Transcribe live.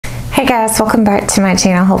Hey guys, welcome back to my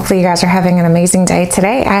channel. Hopefully you guys are having an amazing day.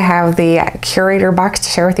 Today I have the Curater box to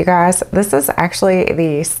share with you guys. This is actually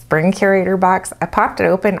the spring Curater box. I popped it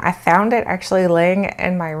open. I found it actually laying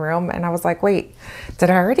in my room and I was like, wait, did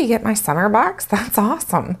I already get my summer box? That's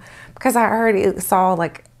awesome. Because I already saw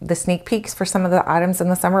like the sneak peeks for some of the items in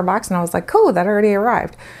the summer box and I was like, cool, that already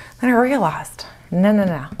arrived. Then I realized,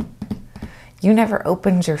 no. You never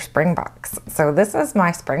opened your spring box. So this is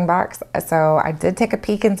my spring box. So I did take a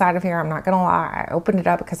peek inside of here. I'm not gonna lie. I opened it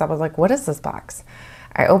up because I was like, what is this box?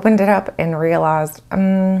 I opened it up and realized,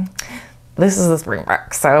 this is the spring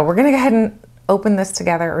box. So we're gonna go ahead and open this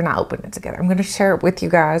together, or not open it together. I'm gonna share it with you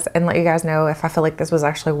guys and let you guys know if I feel like this was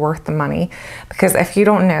actually worth the money. Because if you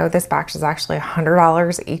don't know, this box is actually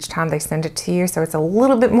 $100 each time they send it to you. So it's a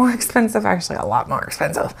little bit more expensive, actually a lot more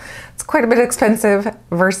expensive. It's quite a bit expensive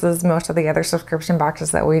versus most of the other subscription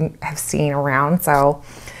boxes that we have seen around. So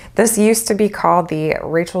this used to be called the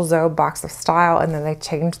Rachel Zoe Box of Style, and then they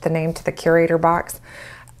changed the name to the Curater box.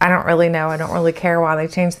 I don't really know. I don't really care why they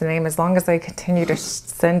changed the name. As long as they continue to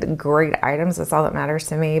send great items, that's all that matters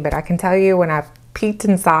to me. But I can tell you, when I peeked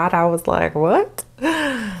inside, I was like, what?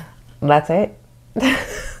 That's it?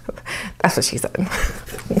 That's what she said.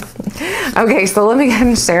 Okay, so let me go ahead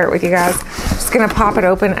and share it with you guys. Just gonna pop it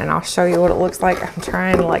open and I'll show you what it looks like. I'm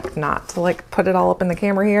trying like not to like put it all up in the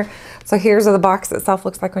camera here. So here's what the box itself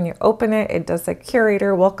looks like when you open it. It does say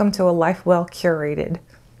Curater, welcome to a life well curated.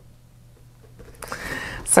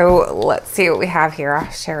 So let's see what we have here. I'll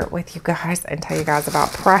share it with you guys and tell you guys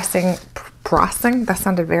about pricing. That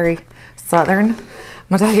sounded very Southern. I'm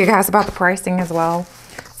gonna tell you guys about the pricing as well.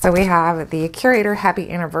 So we have the Curater Happy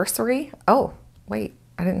Anniversary. Oh, wait,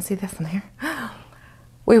 I didn't see this in here.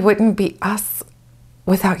 We wouldn't be us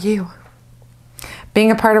without you.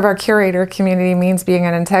 Being a part of our Curater community means being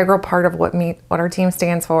an integral part of what our team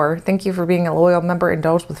stands for. Thank you for being a loyal member.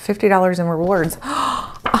 Indulged with $50 in rewards.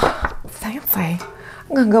 Oh, fancy.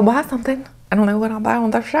 I'm gonna go buy something. I don't know what I'll buy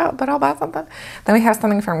on the shop, but I'll buy something. Then we have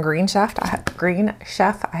something from Green Chef. I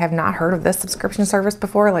have not heard of this subscription service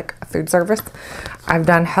before, like a food service. I've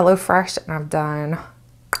done HelloFresh and I've done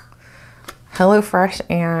HelloFresh,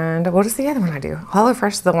 and what is the other one I do?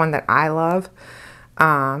 HelloFresh is the one that I love.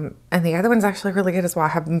 And the other one's actually really good as well. I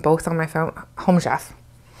have them both on my phone. Home Chef.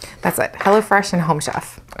 That's it. HelloFresh and Home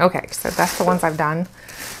Chef. Okay, so that's the ones I've done.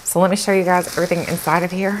 So let me show you guys everything inside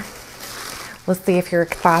of here. Let's see if you're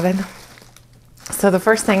excited. So the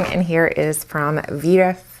first thing in here is from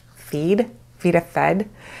Vita Fed.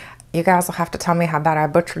 You guys will have to tell me how bad I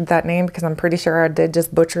butchered that name, because I'm pretty sure I did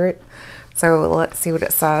just butcher it. So let's see what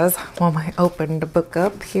it says. Well, I opened the book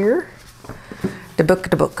up here. The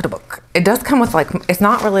book. It does come with like, it's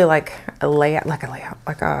not really like a layout, like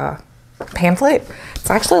a pamphlet.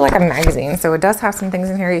 It's actually like a magazine. So it does have some things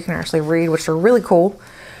in here you can actually read, which are really cool.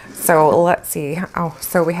 So let's see. Oh,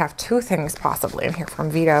 so we have two things possibly in here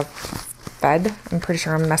from Vita Fed. I'm pretty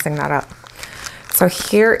sure I'm messing that up. So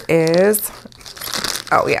here is,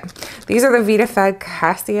 oh yeah, these are the Vita Fed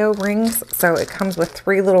Casio rings. So it comes with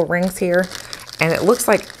 3 little rings here, and it looks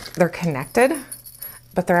like they're connected,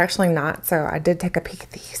 but they're actually not. So I did take a peek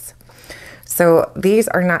at these. So these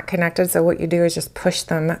are not connected. So what you do is just push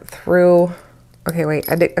them through. Okay, wait,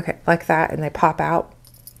 okay, like that, and they pop out.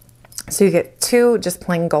 So you get 2 just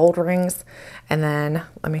plain gold rings, and then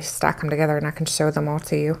let me stack them together and I can show them all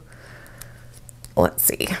to you. Let's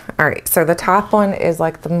see. All right, so the top one is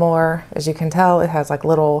like the more, as you can tell, it has like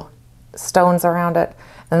little stones around it,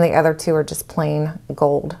 and the other 2 are just plain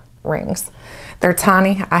gold rings. They're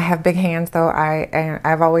tiny. I have big hands though.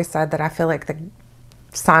 I've always said that I feel like the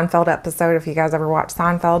Seinfeld episode, if you guys ever watch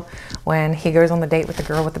Seinfeld, when he goes on the date with the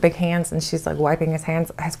girl with the big hands and she's like wiping his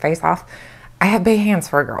face off. I have big hands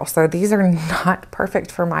for a girl, so these are not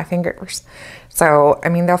perfect for my fingers. So, I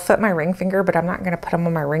mean, they'll fit my ring finger, but I'm not going to put them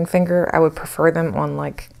on my ring finger. I would prefer them on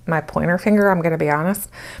like my pointer finger, I'm going to be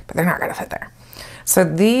honest, but they're not going to fit there. So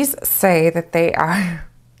these say that they are,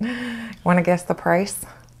 want to guess the price?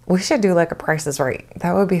 We should do like a Price is Right.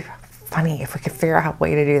 That would be funny if we could figure out a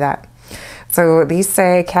way to do that. So these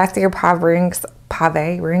say Casio Pave rings,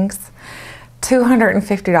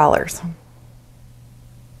 $250.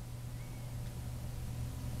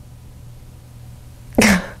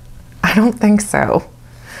 I don't think so.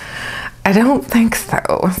 I don't think so.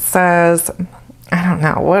 It says, I don't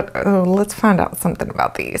know what, let's find out something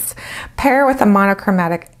about these. Pair with a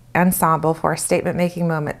monochromatic ensemble for a statement making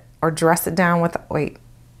moment, or dress it down with, wait,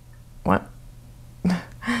 what?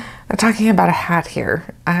 I'm talking about a hat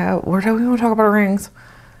here. Where do we want to talk about rings?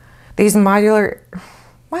 These modular,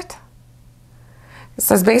 what? It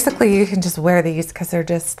says basically you can just wear these because they're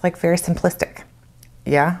just like very simplistic.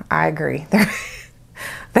 Yeah, I agree.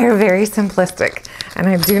 They're very simplistic, and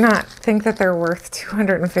I do not think that they're worth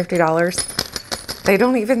 $250. They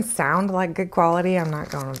don't even sound like good quality. I'm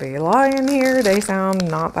not going to be lying here. They sound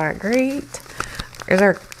not that great.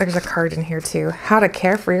 There's a card in here too. How to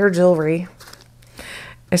care for your jewelry.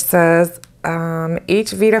 It says,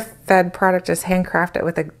 each Vita Fed product is handcrafted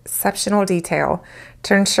with exceptional detail.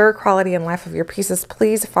 To ensure quality and life of your pieces,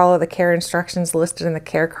 please follow the care instructions listed in the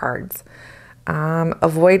care cards.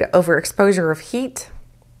 Avoid overexposure of heat.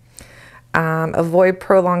 Avoid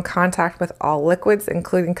prolonged contact with all liquids,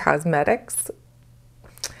 including cosmetics.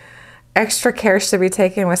 Extra care should be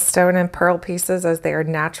taken with stone and pearl pieces as they are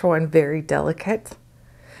natural and very delicate.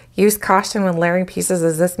 Use caution when layering pieces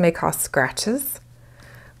as this may cause scratches.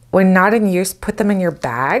 When not in use, put them in your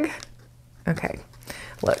bag. Okay,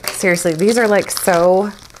 look, seriously, these are like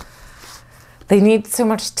they need so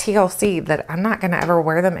much TLC that I'm not going to ever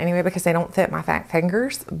wear them anyway because they don't fit my fat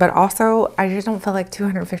fingers. But also, I just don't feel like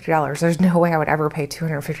 $250. There's no way I would ever pay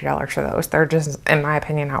 $250 for those. They're just, in my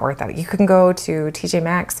opinion, not worth that. You can go to TJ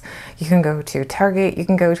Maxx, you can go to Target, you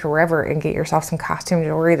can go to wherever and get yourself some costume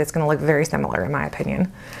jewelry that's going to look very similar, in my opinion.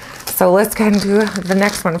 So let's go ahead and do the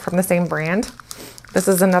next one from the same brand. This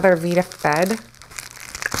is another Vita Fed.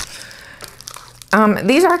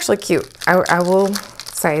 These are actually cute. I will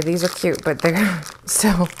say these are cute, but they're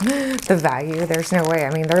still the value. There's no way.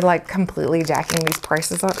 I mean, they're like completely jacking these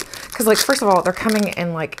prices up. Because like, first of all, they're coming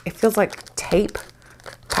in like, it feels like tape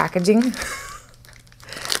packaging.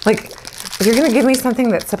 Like, if you're going to give me something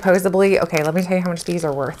that's supposedly, okay, let me tell you how much these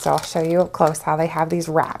are worth. So I'll show you up close how they have these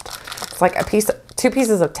wrapped. It's like two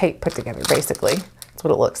pieces of tape put together, basically. That's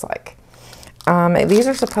what it looks like. These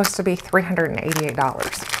are supposed to be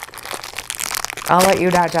 $388. I'll let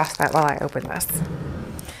you digest that while I open this.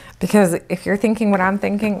 Because if you're thinking what I'm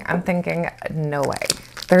thinking no way.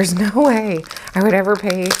 There's no way I would ever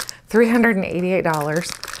pay $388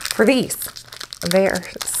 for these.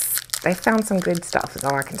 They found some good stuff is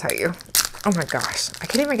all I can tell you. Oh my gosh. I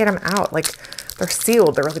can't even get them out. Like, they're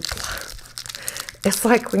sealed. They're like, it's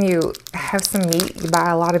like when you have some meat, you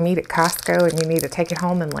buy a lot of meat at Costco and you need to take it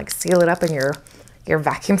home and like seal it up in your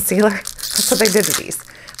vacuum sealer. That's what they did to these.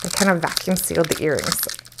 They kind of vacuum sealed the earrings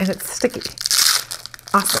and it's sticky.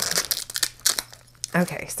 Awesome.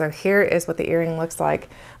 Okay, so here is what the earring looks like.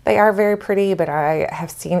 They are very pretty, but I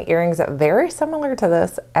have seen earrings that are very similar to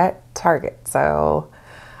this at Target. So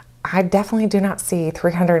I definitely do not see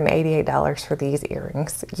 $388 for these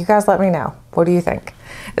earrings. You guys let me know. What do you think?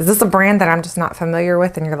 Is this a brand that I'm just not familiar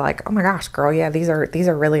with and you're like, oh my gosh, girl, yeah, these are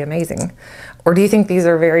really amazing? Or do you think these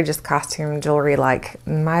are very just costume jewelry like?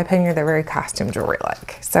 In my opinion, they're very costume jewelry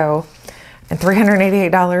like. So, and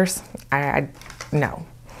 $388, no.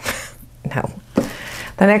 No.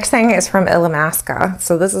 The next thing is from Illamasqua.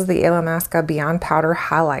 So this is the Illamasqua Beyond Powder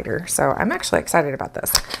Highlighter. So I'm actually excited about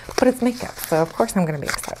this, but it's makeup. So of course I'm going to be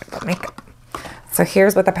excited about makeup. So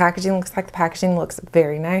here's what the packaging looks like. The packaging looks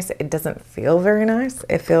very nice. It doesn't feel very nice.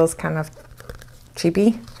 It feels kind of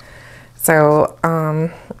cheapy. So,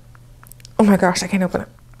 oh my gosh, I can't open it.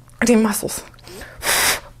 I need muscles.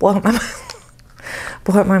 Blow up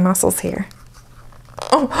my muscles here.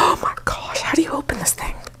 Oh my gosh, how do you open this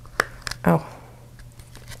thing? Oh,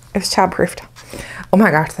 it's child-proofed. Oh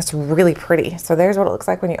my gosh, that's really pretty. So there's what it looks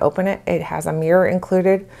like when you open it. It has a mirror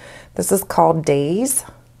included. This is called Days.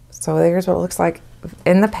 So there's what it looks like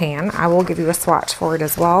in the pan. I will give you a swatch for it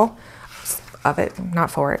as well. Of it,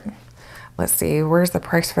 not for it. Let's see, where's the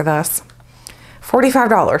price for this?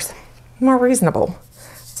 $45, more reasonable.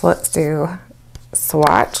 So let's do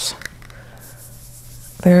swatch.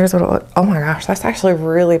 There's what it looks, oh my gosh, that's actually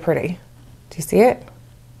really pretty. Do you see it?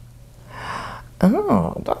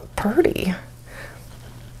 Oh, that's pretty.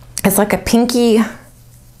 It's like a pinky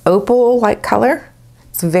opal like color.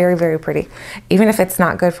 It's very, very pretty. Even if it's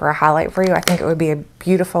not good for a highlight for you, I think it would be a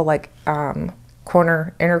beautiful like inner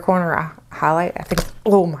corner highlight. I think,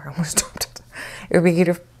 oh my, I almost dropped it. It would be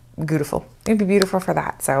beautiful. It'd be beautiful for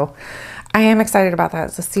that. So I am excited about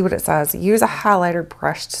that. So see what it says. Use a highlighter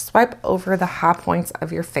brush to swipe over the high points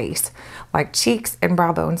of your face, like cheeks and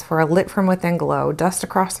brow bones, for a lit from within glow. Dust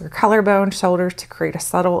across your collarbone, shoulders to create a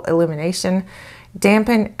subtle illumination.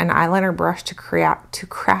 Dampen an eyeliner brush to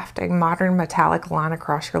craft a modern metallic line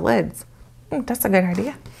across your lids. That's a good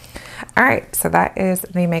idea. All right, so that is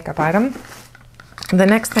the makeup item. The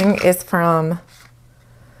next thing is from,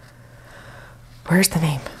 where's the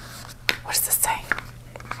name? What does this say?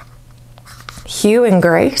 Hue and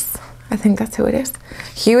Grace. I think that's who it is.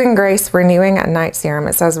 Hue and Grace Renewing at Night Serum.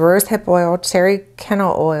 It says rosehip oil, cherry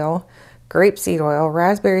kennel oil, grapeseed oil,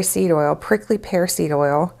 raspberry seed oil, prickly pear seed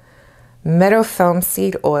oil, meadow foam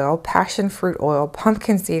seed oil, passion fruit oil,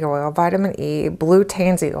 pumpkin seed oil, vitamin E, blue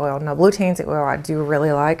tansy oil. Now, blue tansy oil I do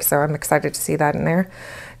really like, so I'm excited to see that in there.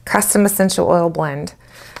 Custom essential oil blend.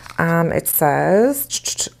 It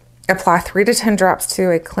says apply 3 to 10 drops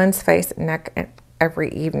to a cleansed face, neck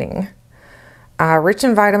every evening. Rich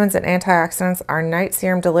in vitamins and antioxidants, our night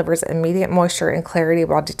serum delivers immediate moisture and clarity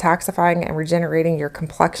while detoxifying and regenerating your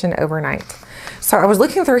complexion overnight. So I was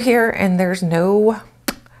looking through here and there's no,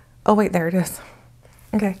 oh wait, there it is.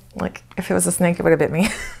 Okay, like if it was a snake, it would have bit me.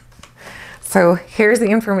 So here's the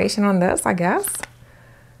information on this, I guess.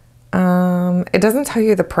 It doesn't tell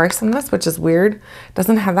you the price on this, which is weird. It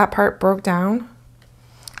doesn't have that part broke down.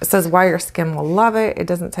 It says why your skin will love it. It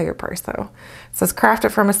doesn't tell your price though. It says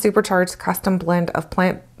crafted from a supercharged custom blend of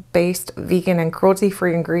plant-based, vegan, and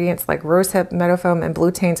cruelty-free ingredients like rosehip, meadow foam, and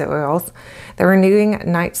blue tansy oils. The renewing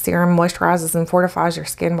night serum moisturizes and fortifies your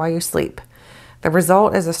skin while you sleep. The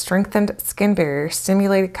result is a strengthened skin barrier,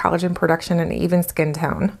 stimulated collagen production, and even skin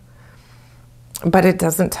tone. But it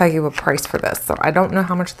doesn't tell you a price for this, so I don't know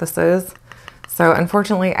how much this is. So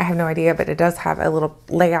unfortunately, I have no idea, but it does have a little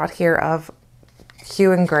layout here of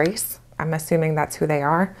Hue and Grace. I'm assuming that's who they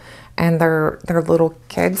are. And they're little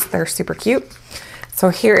kids. They're super cute. So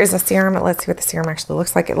here is a serum. Let's see what the serum actually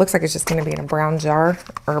looks like. It looks like it's just going to be in a brown jar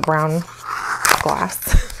or a brown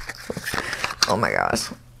glass. Oh my gosh.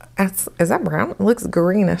 Is that brown? It looks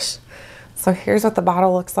greenish. So here's what the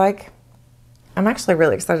bottle looks like. I'm actually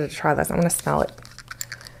really excited to try this. I'm going to smell it.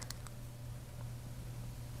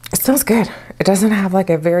 It smells good. It doesn't have like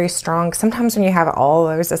a very strong, sometimes when you have all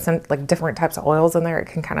those like different types of oils in there, it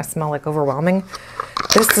can kind of smell like overwhelming.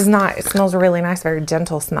 This does not. It smells really nice, very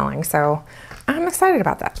gentle smelling. So I'm excited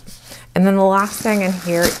about that. And then the last thing in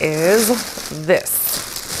here is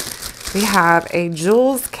this. We have a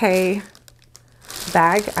Jules K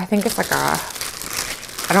bag. I think it's like a,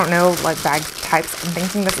 I don't know, like bag types. I'm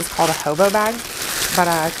thinking this is called a hobo bag, but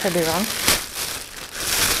I could be wrong.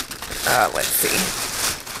 Let's see.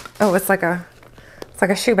 Oh, it's like a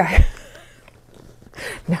shoe bag.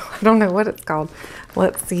 No, I don't know what it's called.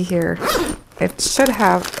 Let's see here. It should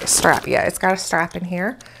have a strap. Yeah, it's got a strap in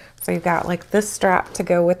here. So you've got like this strap to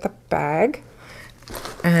go with the bag.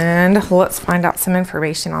 And let's find out some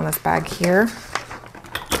information on this bag here.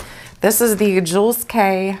 This is the Jules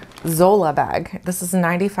K Zola bag. This is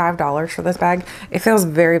 $95 for this bag. It feels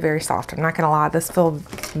very, very soft. I'm not gonna lie, this feels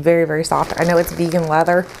very, very soft. I know it's vegan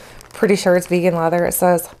leather. Pretty sure it's vegan leather. It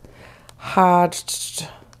says, highlight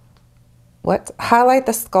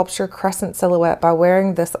the sculpture crescent silhouette by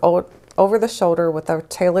wearing this over the shoulder with a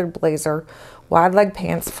tailored blazer, wide leg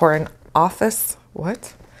pants for an office,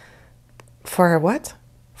 For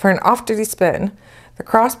an off-duty spin. The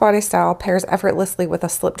crossbody style pairs effortlessly with a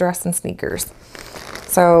slip dress and sneakers.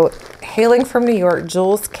 So, hailing from New York,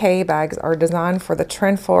 Jules K bags are designed for the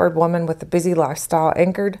trend-forward woman with a busy lifestyle,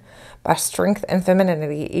 anchored by strength and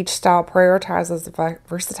femininity. Each style prioritizes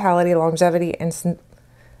versatility, longevity, and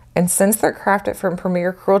since they're crafted from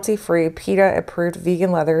premier cruelty-free, PETA-approved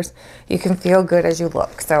vegan leathers, you can feel good as you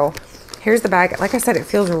look. So, here's the bag. Like I said, it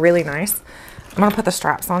feels really nice. I'm going to put the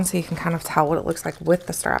straps on so you can kind of tell what it looks like with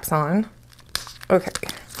the straps on. Okay.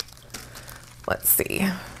 Let's see.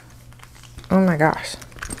 Oh my gosh.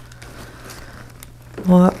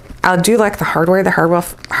 Well, I do like the hardware. The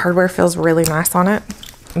hardware feels really nice on it.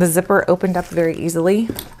 The zipper opened up very easily.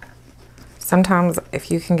 Sometimes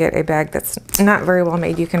if you can get a bag that's not very well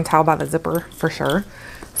made, you can tell by the zipper for sure.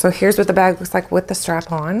 So here's what the bag looks like with the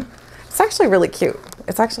strap on. It's actually really cute.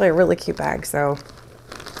 It's actually a really cute bag. So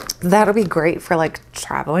that'll be great for like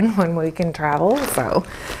traveling when we can travel. So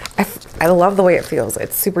I love the way it feels.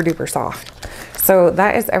 It's super duper soft. So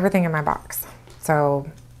that is everything in my box.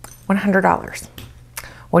 So $100.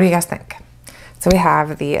 What do you guys think? So we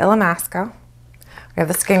have the Illamasqua, we have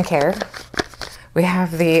the skincare, we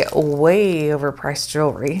have the way overpriced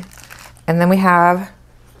jewelry, and then we have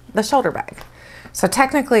the shoulder bag. So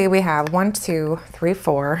technically we have 1, 2, 3,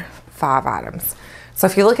 4, 5 items. So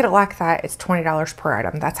if you look at it like that, it's $20 per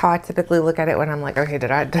item. That's how I typically look at it when I'm like, okay, did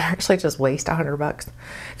I actually just waste $100?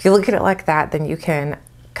 If you look at it like that, then you can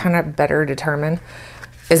kind of better determine,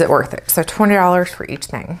 is it worth it? So $20 for each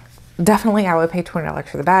thing. Definitely I would pay $20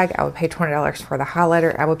 for the bag. I would pay $20 for the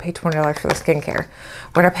highlighter. I would pay $20 for the skincare.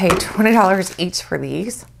 Would I pay $20 each for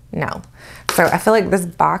these? No. So I feel like this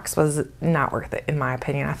box was not worth it in my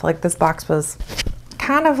opinion. I feel like this box was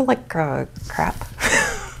kind of like crap.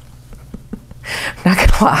 Not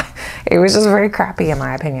gonna lie, it was just very crappy in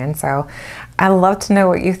my opinion. So I'd love to know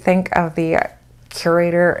what you think of the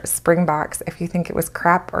Curater spring box. If you think it was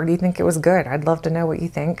crap or do you think it was good, I'd love to know what you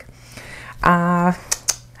think. Comment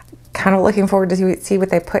kind of looking forward to see what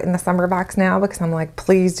they put in the summer box now, because I'm like,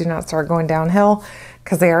 please do not start going downhill,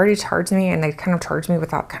 because they already charged me, and they kind of charged me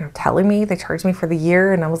without kind of telling me. They charged me for the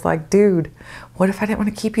year, and I was like, dude, what if I didn't want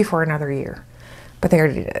to keep you for another year? But they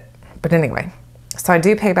already did it. But anyway, so I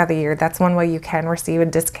do pay by the year. That's one way you can receive a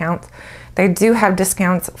discount. They do have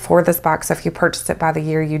discounts for this box. So if you purchase it by the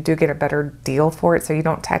year, you do get a better deal for it. So you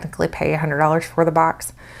don't technically pay $100 for the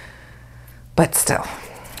box. But still,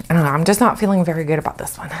 I don't know. I'm just not feeling very good about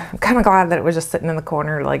this one. I'm kind of glad that it was just sitting in the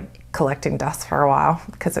corner, like collecting dust for a while,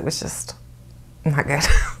 because it was just not good.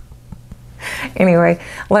 Anyway,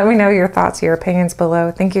 let me know your thoughts, your opinions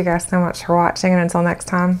below. Thank you guys so much for watching. And until next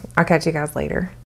time, I'll catch you guys later.